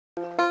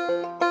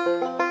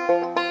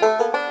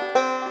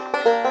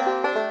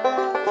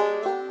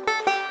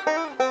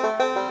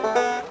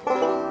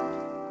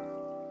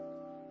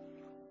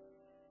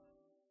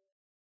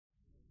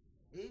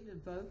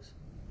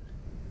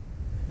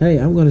hey,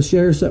 I'm going to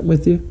share something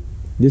with you.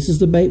 This is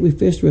the bait we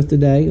fished with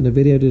today in the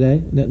video today.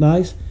 Isn't that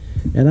nice?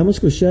 And I'm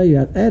just going to show you.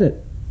 I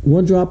added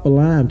 1 drop of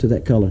lime to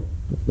that color.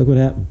 Look what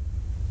happened.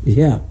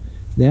 Yeah.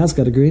 Now it's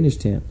got a greenish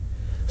tint.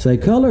 So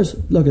colors,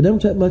 look, it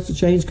don't take much to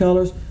change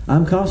colors.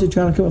 I'm constantly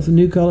trying to come up with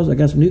new colors. I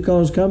got some new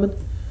colors coming.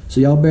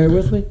 So y'all bear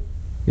with me.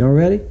 Y'all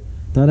ready?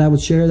 Thought I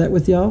would share that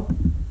with y'all.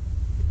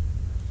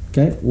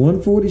 Okay,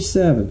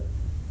 147.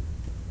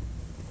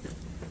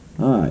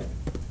 Alright.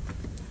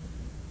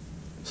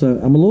 So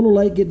I'm a little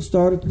late getting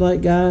started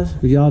tonight, guys,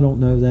 because y'all don't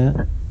know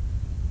that.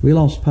 We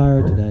lost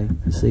power today,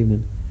 this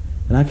evening.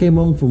 And I came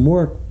home from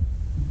work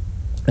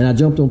and I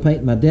jumped on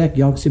painting my deck.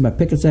 Y'all can see my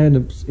pickets out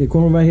in the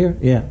corner right here?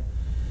 Yeah.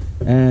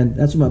 And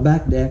that's my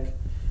back deck.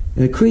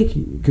 And the creek,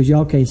 because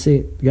y'all can't see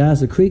it,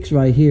 guys, the creek's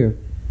right here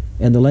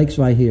and the lake's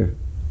right here.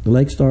 The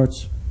lake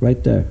starts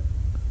right there.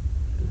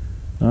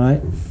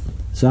 Alright?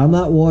 So I'm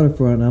not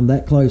waterfront. I'm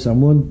that close.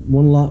 I'm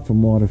one lot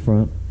from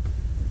waterfront.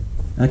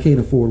 I can't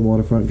afford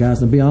waterfront,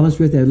 guys. And to be honest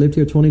with you, I've lived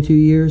here 22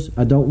 years.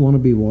 I don't want to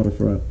be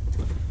waterfront.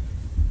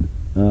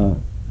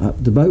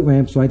 The boat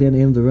ramp's right down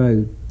the end of the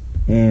road.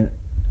 And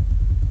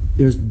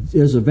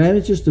there's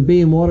advantages to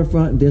being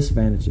waterfront and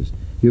disadvantages.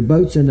 Your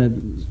boat's in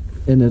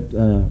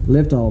the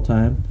lift all the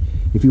time.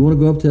 If you want to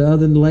go up to the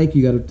other end of the lake,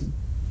 you got to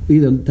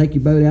either take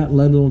your boat out and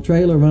load it on a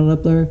trailer and run it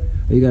up there,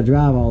 or you got to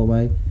drive all the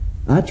way.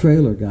 I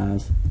trailer,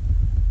 guys.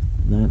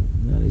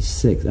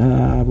 96.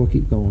 I will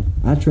keep going.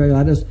 I trailer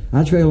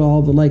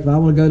all the lake. If I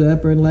want to go to the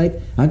upper end of the lake,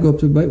 I go up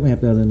to the boat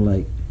ramp down in the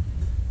lake.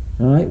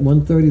 All right,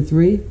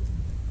 133. Let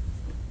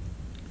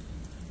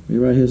me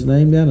write his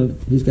name down.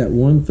 He's got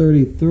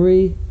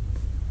 133.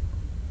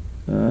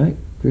 All right,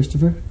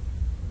 Christopher.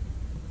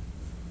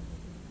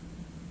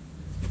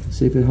 Let's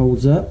see if it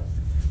holds up.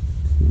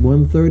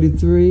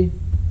 133.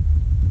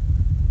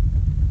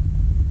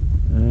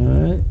 All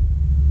right.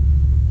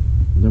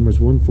 Number's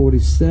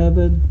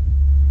 147.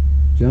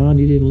 John,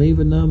 you didn't leave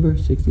a number.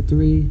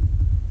 63.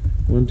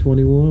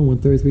 121.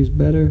 133 is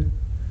better.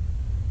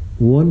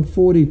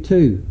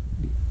 142.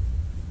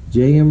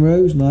 J.M.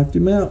 Rose knocked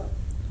him out.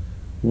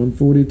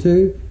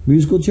 142.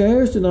 Musical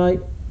chairs tonight.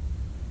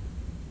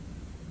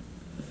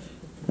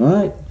 All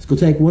right. It's going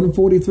to take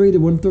 143 to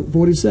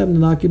 147 to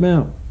knock him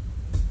out.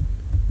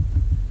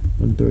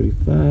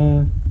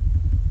 135.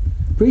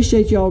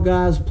 Appreciate y'all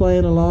guys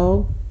playing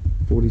along.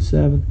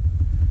 47.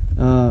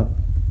 And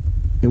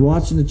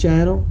watching the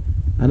channel.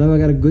 I know I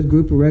got a good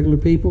group of regular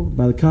people.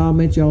 By the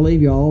comments y'all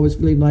leave, y'all always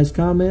leave nice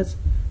comments.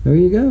 There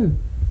you go.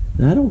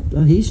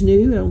 And he's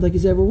new. I don't think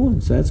he's ever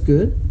won, so that's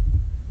good.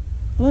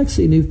 I like to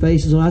see new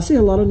faces. I see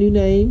a lot of new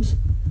names.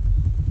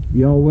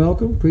 Y'all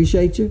welcome.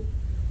 Appreciate you.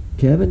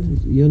 Kevin,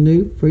 you're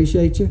new.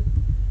 Appreciate you.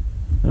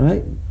 All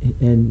right.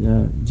 And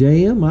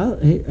JM,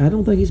 I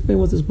don't think he's been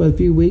with us but a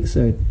few weeks,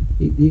 so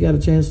he got a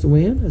chance to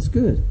win. That's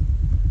good.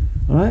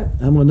 All right.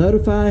 I'm going to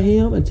notify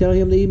him and tell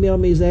him to email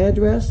me his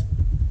address.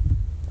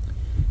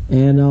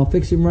 And I'll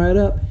fix him right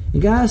up.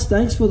 And guys,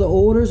 thanks for the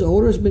orders. The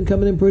orders have been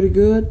coming in pretty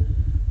good.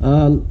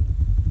 Some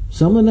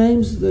of the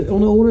names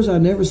on the orders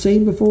I've never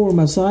seen before on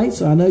my site,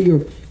 so I know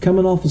you're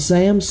coming off of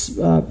Sam's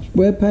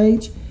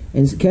webpage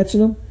and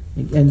catching them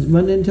and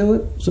running into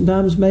it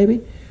sometimes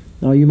maybe.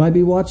 You might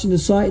be watching the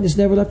site and it's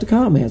never left a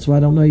comment, so I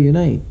don't know your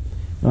name.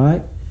 All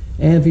right?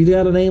 And if you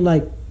got a name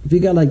like, if you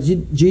got like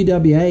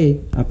GWA,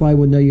 I probably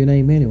wouldn't know your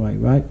name anyway,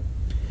 right?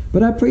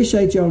 But I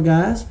appreciate y'all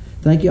guys.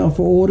 Thank y'all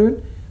for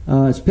ordering.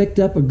 It's picked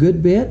up a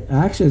good bit.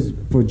 Actually,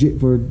 for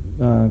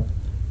June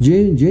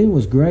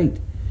was great,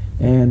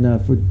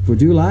 and for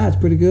July it's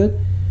pretty good.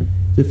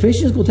 The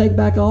fishing's gonna take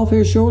back off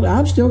here shortly.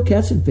 I'm still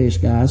catching fish,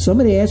 guys.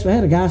 Somebody asked me. I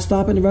had a guy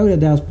stop in the road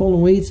and I was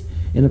pulling weeds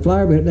in the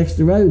flower bed next to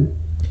the road,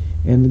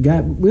 and the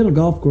guy, we're in a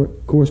golf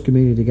course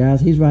community,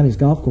 guys. He's riding his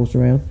golf cart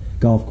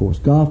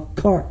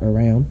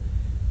around.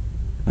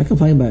 I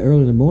complain about it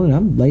early in the morning.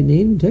 I'm late in the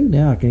evening too.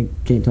 Now I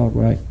can't talk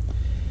right.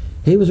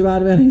 He was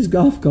riding around his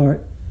golf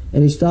cart.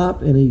 And he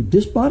stopped and he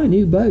just bought a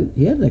new boat.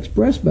 He had an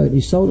express boat and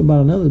he sold it,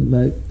 bought another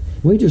boat.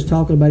 We were just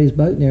talking about his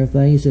boat and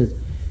everything. He says,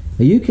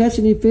 "Are you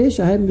catching any fish?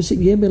 I haven't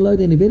been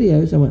loading any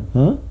videos." I went,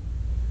 "Huh?"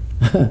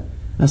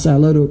 I said, I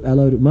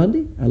loaded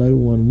Monday, I loaded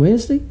one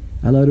Wednesday,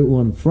 I loaded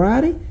one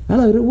Friday, I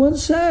loaded one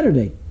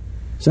Saturday.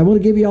 So I'm going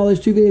to give you all those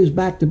 2 videos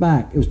back to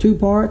back. It was 2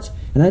 parts,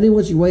 and I didn't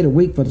want you to wait a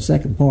week for the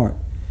second part.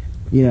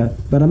 Yeah,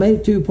 but I made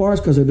it 2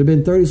 parts because it would have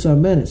been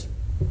 30-some minutes.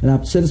 And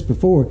I've said this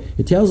before,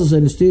 it tells us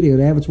in the studio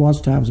the average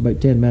watch time is about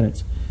 10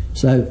 minutes.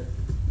 So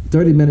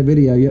 30-minute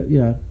video, you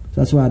know,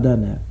 so that's why I've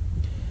done that.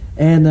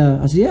 And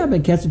I said, yeah, I've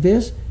been catching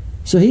fish.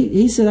 So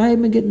he said, I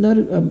haven't been getting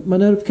my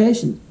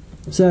notification.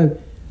 So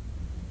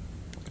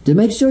to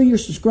make sure you're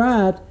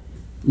subscribed,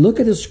 look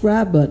at the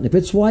subscribe button. If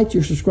it's white,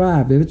 you're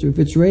subscribed. If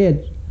it's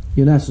red,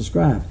 you're not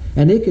subscribed.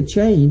 And it could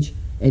change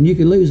and you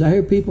could lose. I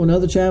hear people on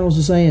other channels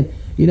are saying,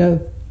 you know,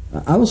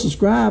 I was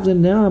subscribed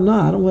and now I'm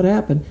not. I don't know what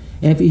happened.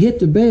 And if you hit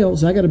the bell,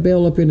 so I got a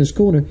bell up in this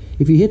corner.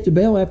 If you hit the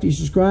bell after you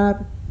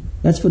subscribe,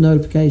 that's for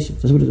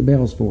notifications. That's what the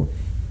bell is for.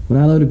 When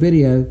I load a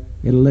video,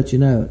 it'll let you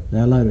know it.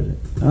 I loaded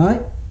it. All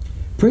right?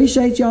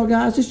 Appreciate y'all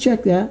guys. Just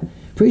check that.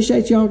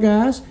 Appreciate y'all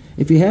guys.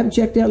 If you haven't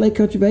checked out Lake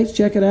Country Baits,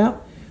 check it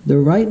out.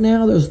 Right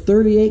now, there's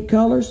 38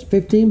 colors,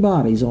 15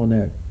 bodies on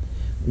there.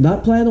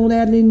 Not planning on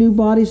adding any new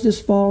bodies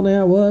this fall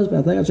now. But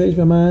I think I changed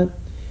my mind.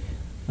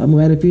 I'm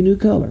going to add a few new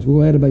colors. We're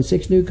going to add about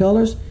 6 new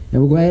colors,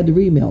 and we're going to add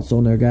the remelts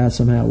on there, guys,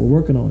 somehow. We're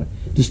working on it.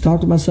 Just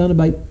talked to my son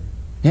about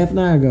half an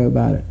hour ago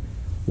about it.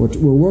 We're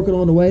working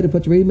on the way to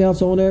put the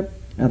remelts on there.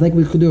 I think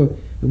we could do it.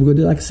 We're going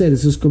to do, like I said,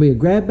 it's just going to be a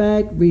grab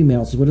bag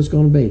remelts is what it's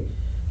going to be.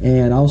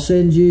 And I'll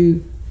send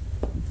you,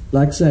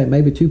 like I said,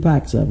 maybe 2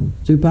 packs of them.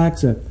 2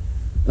 packs of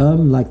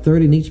them, like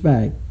 30 in each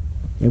bag.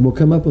 And we'll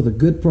come up with a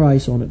good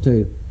price on it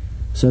too,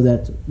 so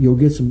that you'll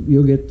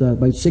get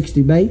about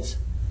 60 baits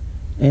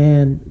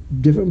and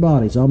different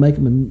bodies. I'll make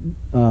them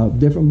in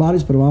different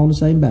bodies, put them all in the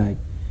same bag.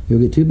 You'll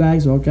get 2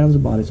 bags, all kinds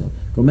of bodies on.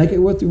 Gonna make it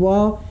worth your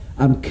while.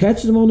 I'm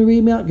catching them on the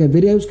remount. Got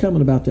videos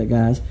coming about that,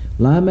 guys.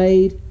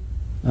 Limeade.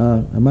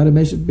 I might have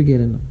mentioned at the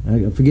beginning.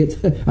 I forget.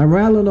 I'm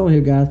rattling on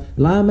here, guys.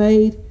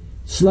 Limeade,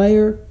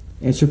 Slayer,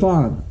 and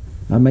Chiffon.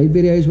 I made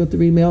videos with the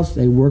remelts.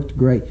 They worked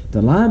great.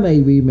 The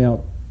Limeade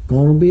remelt,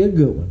 gonna be a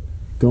good one.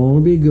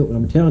 Gonna be a good one.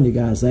 I'm telling you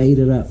guys, they ate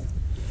it up.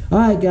 All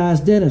right, guys.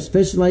 Dennis,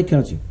 Fishing Lake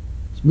Country.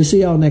 We'll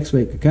see y'all next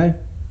week, okay?